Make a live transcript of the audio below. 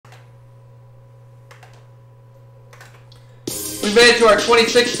We've made it to our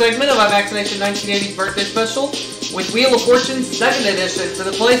 26th segment of Imaxination1980's birthday special with Wheel of Fortune 2nd Edition for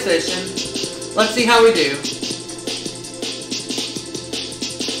the PlayStation. Let's see how we do.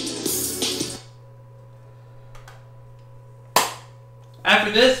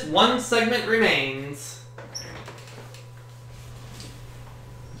 After this, one segment remains.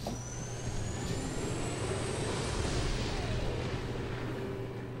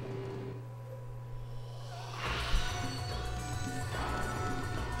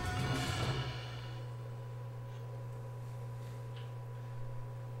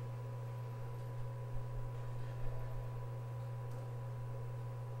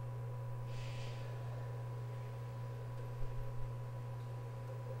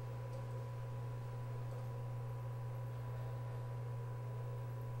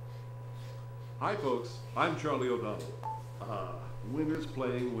 Hi folks, I'm Charlie O'Donnell. Winners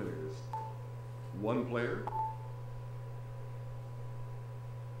playing winners. One player.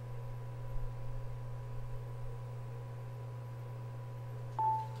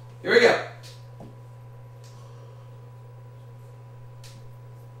 Here we go.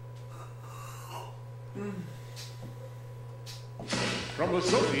 From the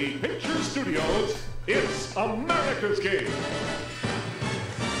Sony Picture Studios, it's America's Game.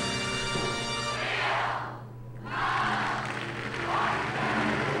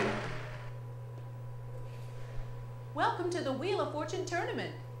 Welcome to the Wheel of Fortune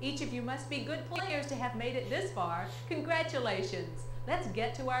tournament. Each of you must be good players to have made it this far. Congratulations. Let's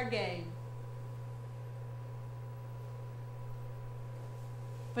get to our game.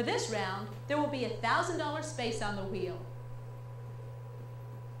 For this round, there will be a $1,000 space on the wheel.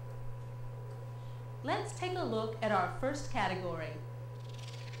 Let's take a look at our first category.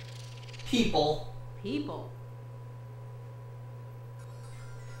 People. People.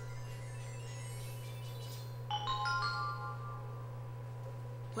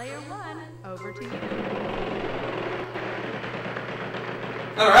 Player 1, over to you.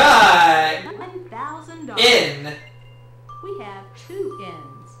 Alright! $1,000. In. We have 2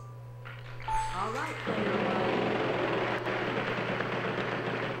 ins. Alright, player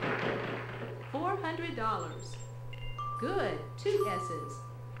 1. $400. Good, 2 S's.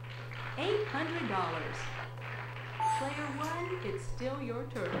 $800. Player 1, it's still your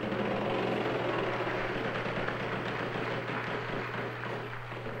turn.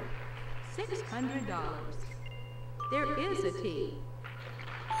 $600. There is a T.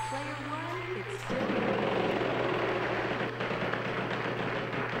 Player 1, it's still your turn.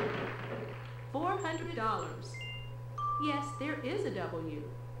 $400. Yes, there is a W.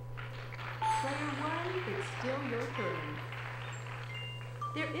 Player 1, it's still your turn.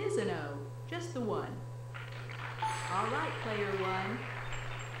 There is an O, just the one. All right, player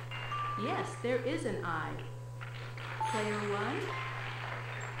 1. Yes, there is an I. Player 1.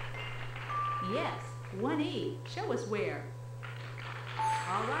 Yes, 1E. Show us where.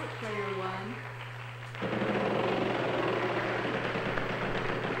 All right, player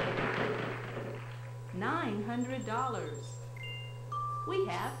 1. $900. We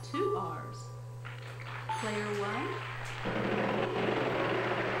have 2 R's. Player 1.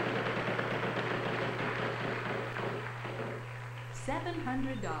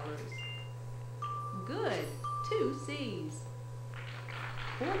 $700. Good, 2 C's.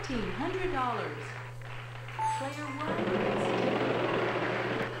 $1,400. Player 1 is still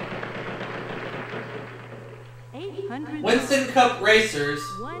 $800. Winston Cup Racers.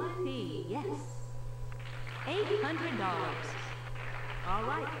 1P, yes. $800. All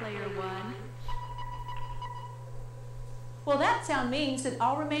right, player 1. Well, that sound means that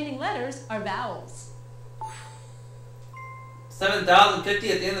all remaining letters are vowels.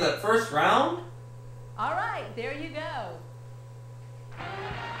 7,050 at the end of that first round? All right, there you go.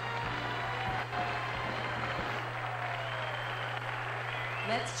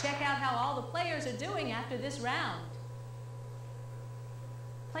 Let's check out how all the players are doing after this round.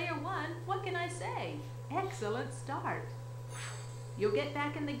 Player 1, what can I say? Excellent start. You'll get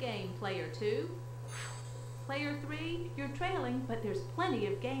back in the game, player 2. Player 3, you're trailing, but there's plenty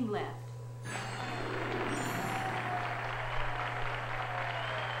of game left.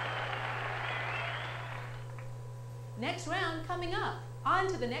 Next round coming up. On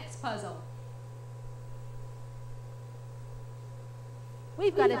to the next puzzle.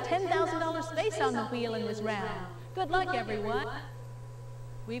 We've got a $10,000 space on the wheel in this round. Good luck, everyone.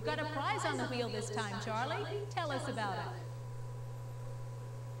 We've got a prize on the wheel this time, Charlie. Tell us about it.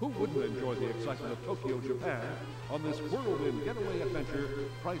 Who wouldn't enjoy the excitement of Tokyo, Japan on this whirlwind getaway adventure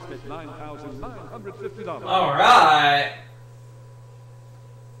priced at $9,950? All right.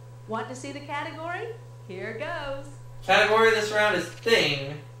 Want to see the category? Here goes. Category of this round is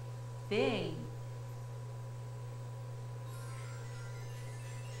thing. Thing.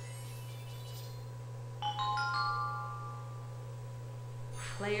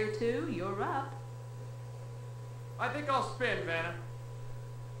 Player 2, you're up. I think I'll spin, Vanna.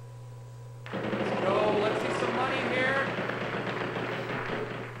 Let's go. Let's see some money here.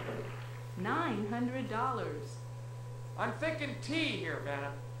 $900. I'm thinking T here,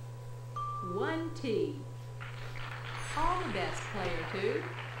 Vanna. 1T. All the best, player 2.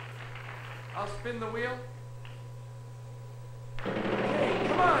 I'll spin the wheel. Hey,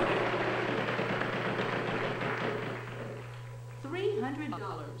 come on now.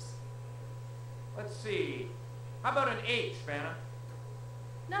 $300. Let's see. How about an H, Vanna?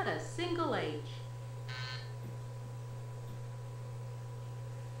 Not a single H.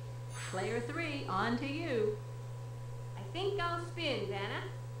 Player 3, on to you. I think I'll spin, Vanna.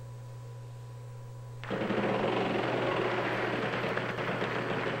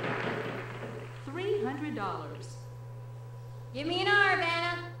 $300. Give me an R,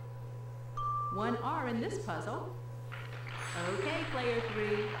 Vanna. 1 R in this puzzle. Okay, player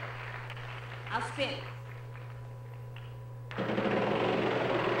 3. I'll spin.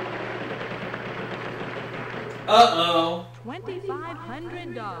 Uh-oh.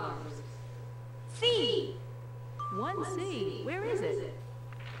 $2,500. C. 1C. Where is it?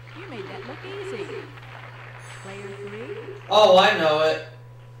 You made that look easy. Player 3. Oh, I know it.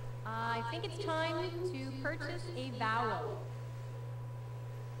 I think it's time to purchase a vowel.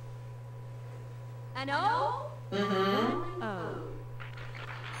 An O? Mm-hmm. O.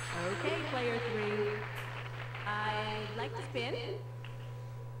 Okay, player 3. I'd like to spin.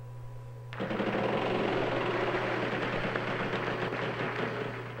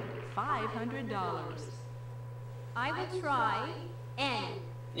 $500. I will try N.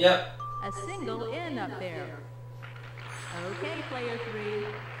 Yep. A single N up there. Okay, player 3.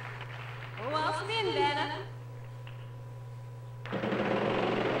 Oh, I'll spin, Vanna.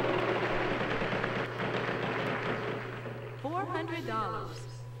 $400.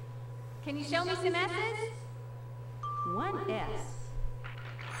 Can you show me some S's? 1S.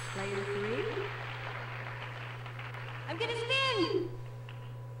 Player 3. I'm gonna spin.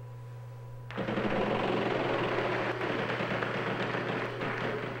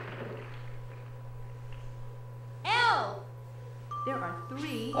 L. There are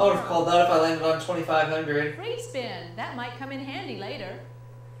 3. I would have called that if I landed on 2,500. Free spin. That might come in handy later.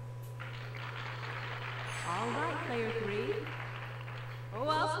 All right, player 3. Oh,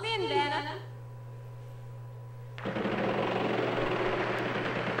 I'll spin, Vanna.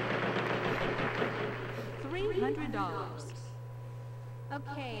 $300.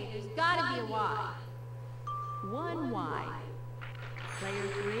 Okay, there's gotta be a Y. 1Y. Player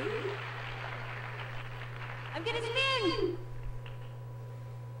 3. I'm gonna spin.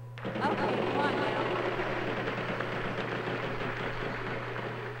 Okay, come on now.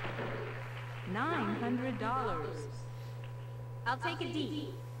 $900. I'll take a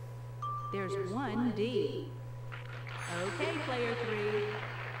D. There's 1D. Okay, player 3.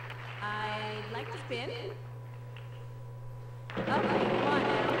 I'd like to spin. Okay, come on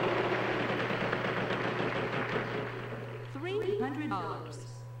now. $300.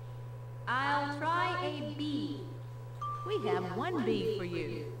 I'll try a B. We have 1B for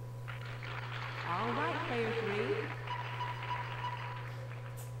you. All right, player 3.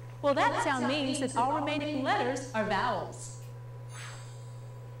 Well, that sound means that all remaining letters are vowels.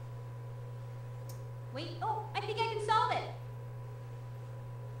 Wait, oh, I think I can solve it.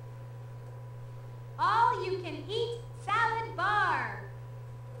 All you can eat salad bar.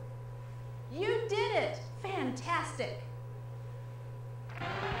 You did it! Fantastic! Yes,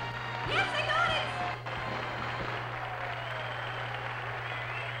 I got it!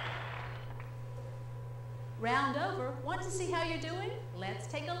 Round over. Want to see how you're doing? Let's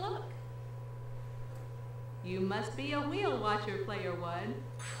take a look. You must be a wheel watcher, player 1.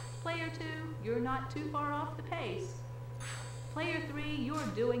 Player 2, you're not too far off the pace. Player 3, you're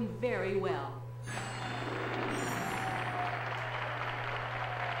doing very well.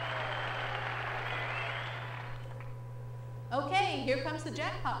 Okay, here comes the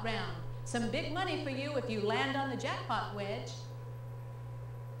jackpot round. Some big money for you if you land on the jackpot wedge.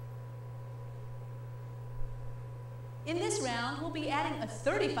 In this round, we'll be adding a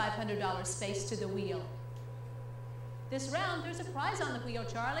 $3,500 space to the wheel. This round, there's a prize on the wheel,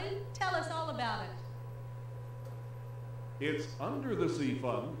 Charlie. Tell us all about it. It's Under the Sea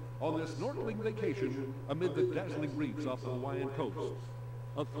Fun on this snorkeling vacation amid the dazzling reefs off the Hawaiian coast.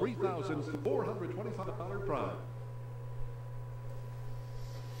 A $3,425 prize.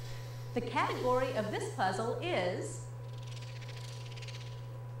 The category of this puzzle is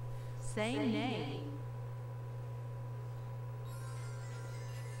Same name.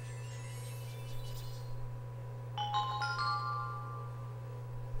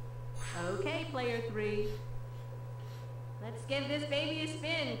 Okay, player 3. Let's give this baby a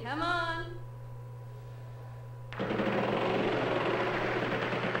spin. Come on.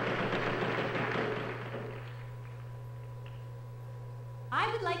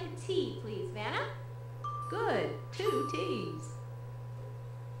 I would like a tea, please, Vanna. Good. 2 T's.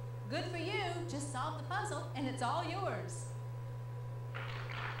 Good for you. Just solve the puzzle and it's all yours.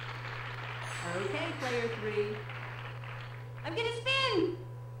 Okay, player 3. I'm gonna spin.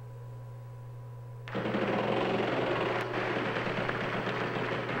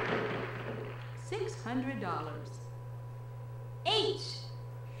 $600. H.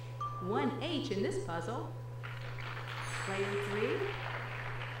 1 H in this puzzle. Player 3.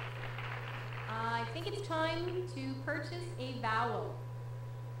 I think it's time to purchase a vowel.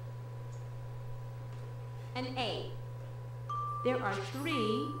 An A. There are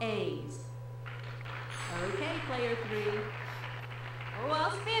 3 A's. Okay, player 3. Oh,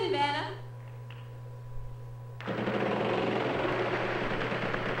 I'll spin, Vanna.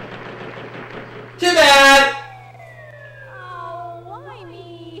 Too bad! Oh, why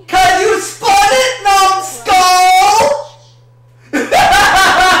me? 'Cause you spun it, numbskull!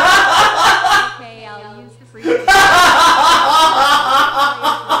 Okay, I'll use the free.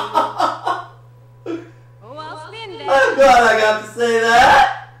 Oh, I'll spin, Vanna. I'm glad I got to say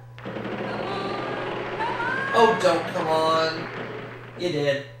that. Come on. Oh, don't come on. You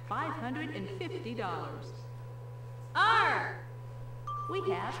did. $550. R. We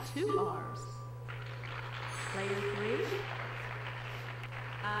have 2 R's. Player 3.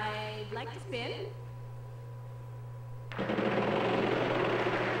 I'd like to spin.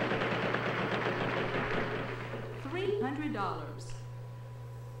 $300.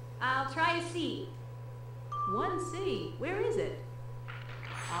 I'll try a C. 1 C. Where is it?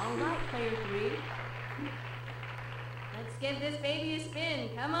 All right, player 3. Let's give this baby a spin.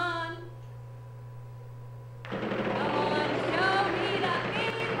 Come on. Come on, show me the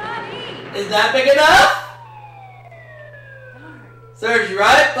big money. Is that big enough? Serves you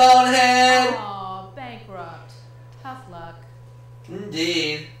right, bonehead. Aw, bankrupt. Tough luck.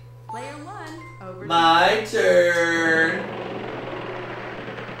 Indeed. Player 1. Over. My turn.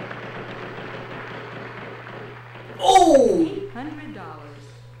 Oh! $800.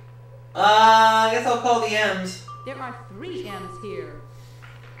 I guess I'll call the M's. There are 3 M's here.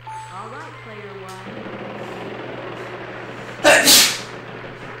 All right, player 1.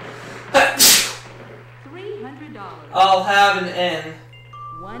 $300. I'll have an N.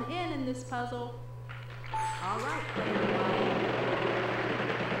 1 N in this puzzle. All right, player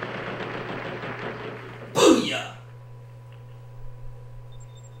 1. Booyah!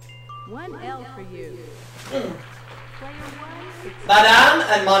 1 L for you. Mm. Player 1. It's Madame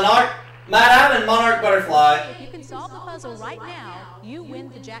and Monarch Butterfly. If you can solve the puzzle right now, you win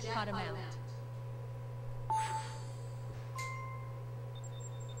the jackpot amount.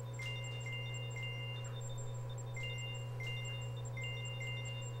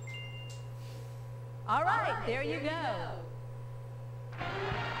 All right, there you go.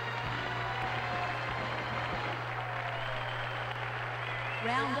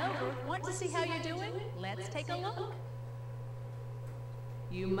 Round over. Want to see how you're doing? Let's take a look.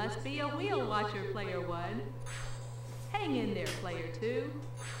 You must be a wheel watcher, player 1. Hang in there, player 2.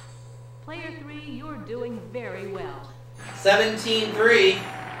 Player 3, you're doing very well. 17-3.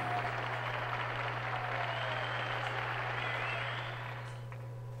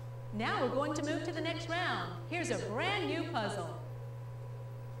 Now we're going to move to the next round. Here's a brand new puzzle.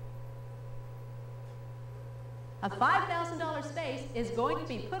 A $5,000 space is going to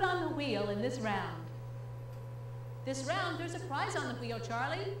be put on the wheel in this round. This round, there's a prize on the wheel,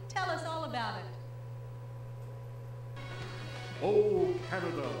 Charlie. Tell us all about it. Oh,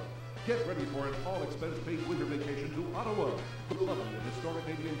 Canada! Get ready for an all-expense-paid winter vacation to Ottawa, the lovely and historic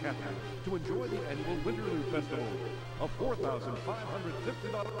Canadian capital, to enjoy the annual Winterlude Festival, a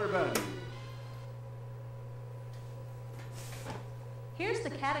 $4,550 value. Here's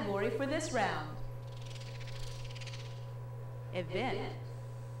the category for this round. Event.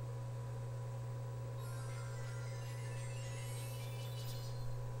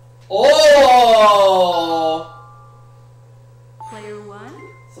 Oh! Player 1.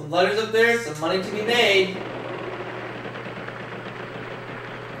 Some letters up there, some money to be made.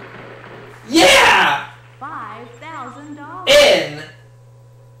 Yeah! $5,000. In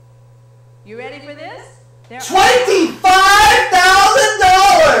You ready for this? There are $25,000!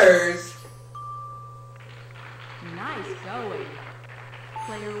 Nice going.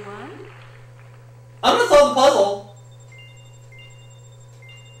 Player 1.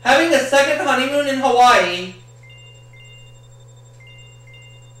 honeymoon in Hawaii.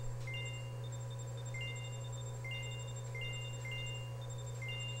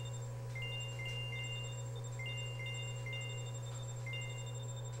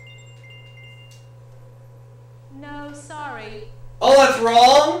 No, sorry. Oh, that's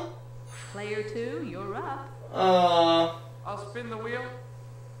wrong? Player 2, you're up. I'll spin the wheel.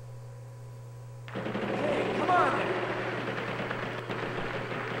 Hey, come on then.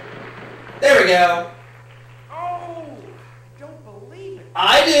 There we go. Oh, I don't believe it.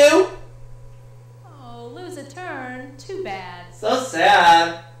 I do. Oh, lose a turn. Too bad. So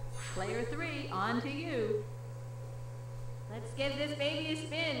sad. Player 3, on to you. Let's give this baby a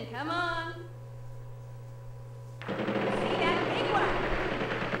spin. Come on. See that big one?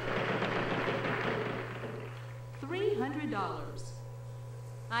 $300.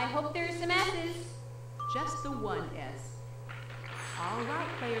 I hope there's some S's. Just the one S. All right,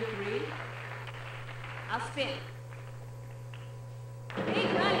 player 3. I'll spin.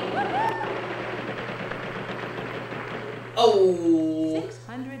 Big money. Woohoo! Oh.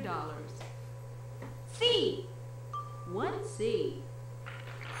 $600. C. 1C.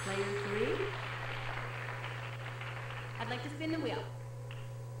 Player 3. I'd like to spin the wheel.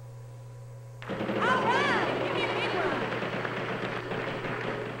 All right, give me a big one.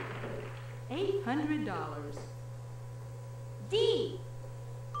 $800. D.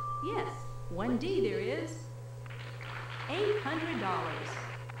 Yes, 1D there is. $800.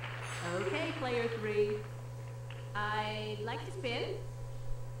 Okay, player 3. I'd like to spin.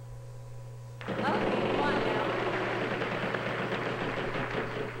 Okay, come on now.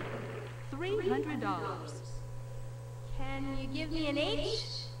 $300. Can you give me an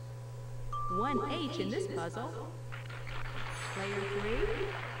H? One H in this puzzle. Player 3.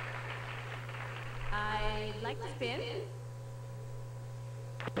 I'd like to spin.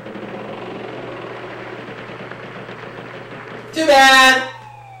 Too bad.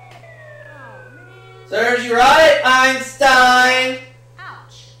 Oh, man. Serves you right, Einstein.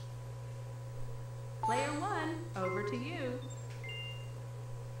 Ouch. Player 1, over to you.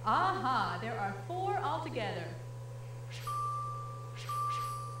 Aha, there are 4 altogether.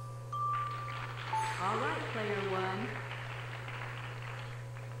 All right, player 1.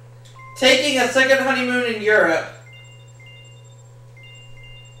 Taking a second honeymoon in Europe.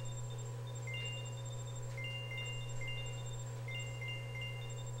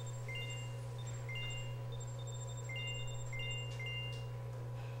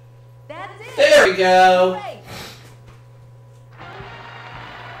 That's it. There we go. Great.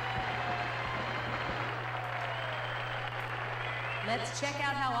 Let's check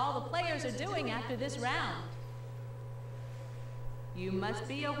out how all the players are doing after this round. You must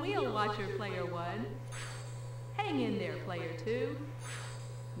be a wheel watcher, player 1. Hang in there, player 2.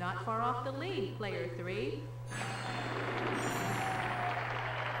 Not far off the lead, player 3.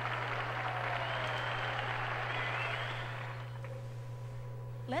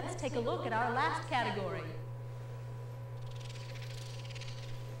 Let's take a look at our last category.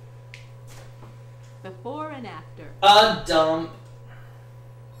 Before and after. A dump.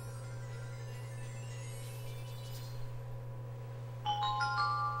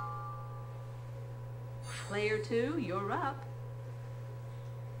 Player 2, you're up.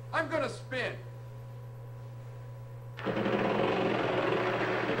 I'm gonna spin.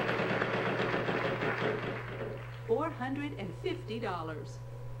 $450.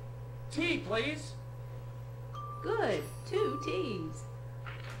 T, please. Good, 2 T's.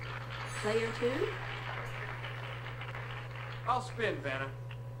 Player 2, I'll spin, Vanna.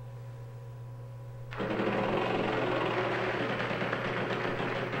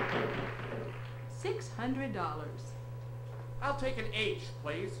 $600. I'll take an H,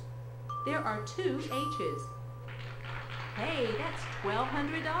 please. There are 2 H's. Hey, that's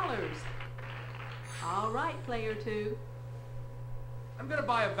 $1,200. All right, player 2. I'm gonna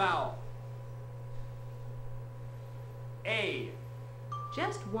buy a vowel. A.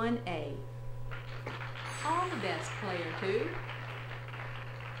 Just 1A. All the best, player 2.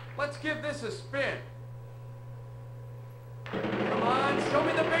 Let's give this a spin. Come on, show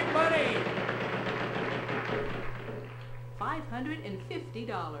me the big money.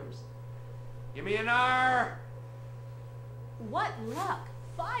 $550. Give me an R. What luck!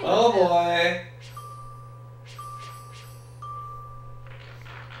 5 Oh of them. boy.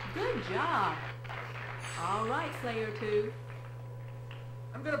 Good job. All right, player 2.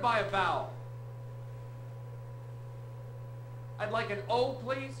 I'm gonna buy a vowel. I'd like an O,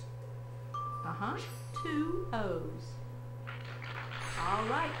 please. Uh-huh. 2 O's. All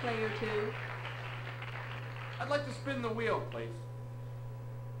right, player 2. I'd like to spin the wheel, please.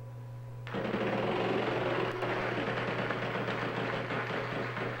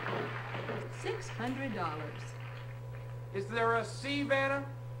 $600. Is there a C, Vanna?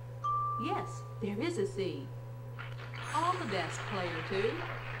 Yes, there is a C. All the best, player 2.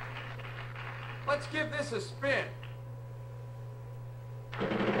 Let's give this a spin.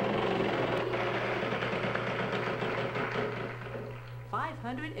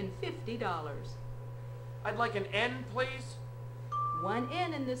 $550. I'd like an N, please. One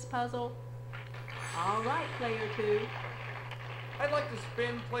N in this puzzle. All right, player 2. I'd like to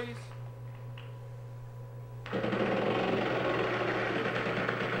spin, please.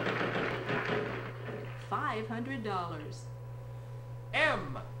 $500.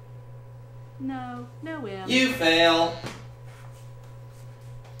 M. No, no M. You fail.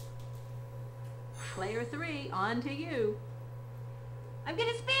 Player 3, on to you. I'm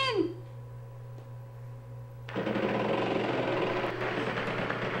gonna spin!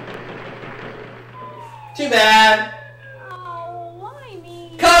 Too bad. Oh, why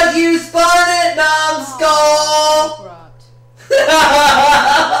me? 'Cause you spun it, numbskull! Bankrupt.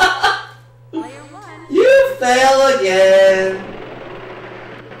 Player 1. You fail again.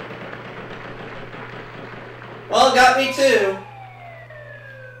 Well, it got me too.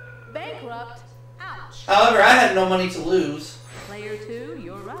 Bankrupt. Ouch. However, I had no money to lose. Player 2,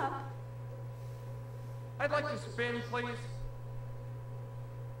 you're up. I'd like to spin, please.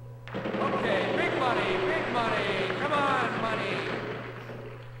 Okay, big money, big money. Come on, money.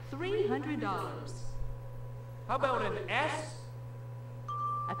 $300. How about an S?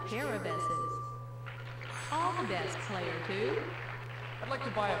 A pair of S's. All the best, player 2. I'd like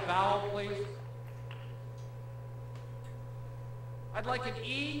to buy a vowel, please. I'd like an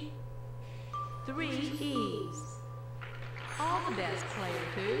E. 3 E's. All the best, player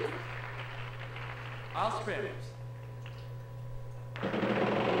 2. I'll spin it.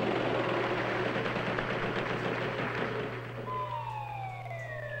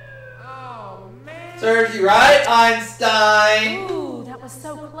 Oh, man. Serves you right, Einstein. Ooh, that was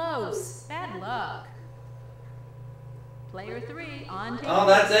so close. Bad luck. Player 3, on to Oh, you.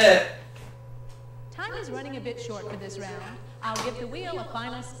 that's it. Time is running a bit short for this round. I'll give the wheel a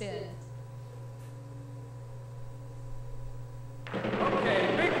final spin.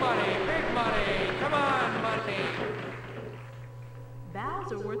 Okay, big money, big money. Come on, money.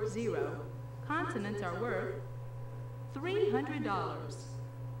 Vowels are worth 0. Consonants are worth $300.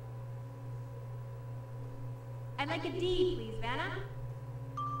 I'd like a D, please, Vanna.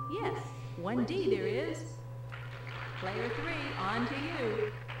 Yes, 1 D there is. Player 3, on to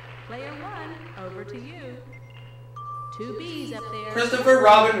you. Player 1, over to you. 2 B's up there. Christopher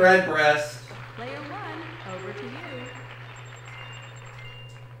Robin Redbreast. Player 1, over to you.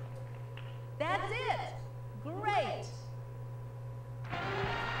 That's it. Great.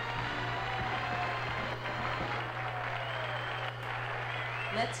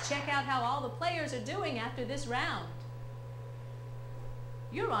 Let's check out how all the players are doing after this round.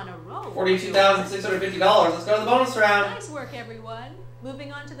 You're on a roll. $42,650. Let's go to the bonus round. Nice work, everyone.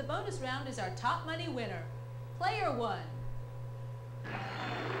 Moving on to the bonus round is our top money winner, Player 1.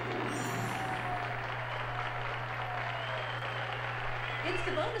 It's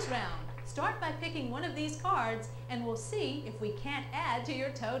the bonus round. Start by picking one of these cards, and we'll see if we can't add to your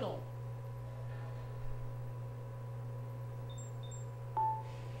total.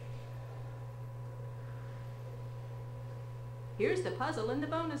 Here's the puzzle in the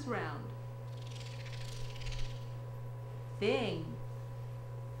bonus round. Thing.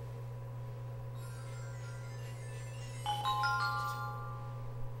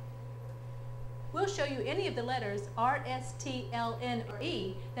 We'll show you any of the letters R, S, T, L, N, or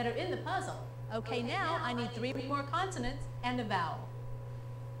E that are in the puzzle. Okay, now I need 3 more consonants and a vowel.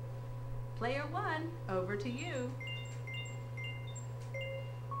 Player 1, over to you.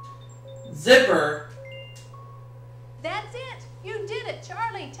 Zipper. That's it! You did it!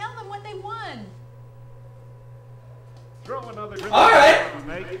 Charlie, tell them what they won! Throw another All right.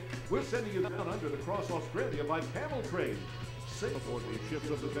 Mate. We're sending you down under the cross Australia by camel train. Sail aboard these ships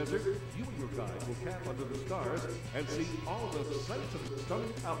of the desert. You and your guide will camp under the stars and see all the sights of the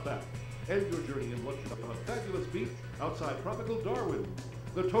stunning outback. End your journey in lunch on a fabulous beach outside tropical Darwin.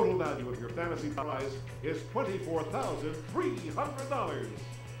 The total value of your fantasy prize is $24,300.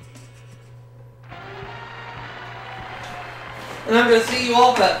 And I'm going to see you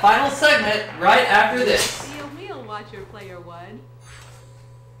all for that final segment right after this. Be a wheel watcher, Player 1.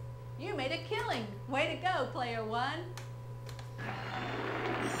 You made a killing! Way to go, Player 1!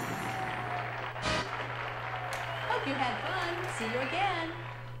 Hope you had fun. See you again.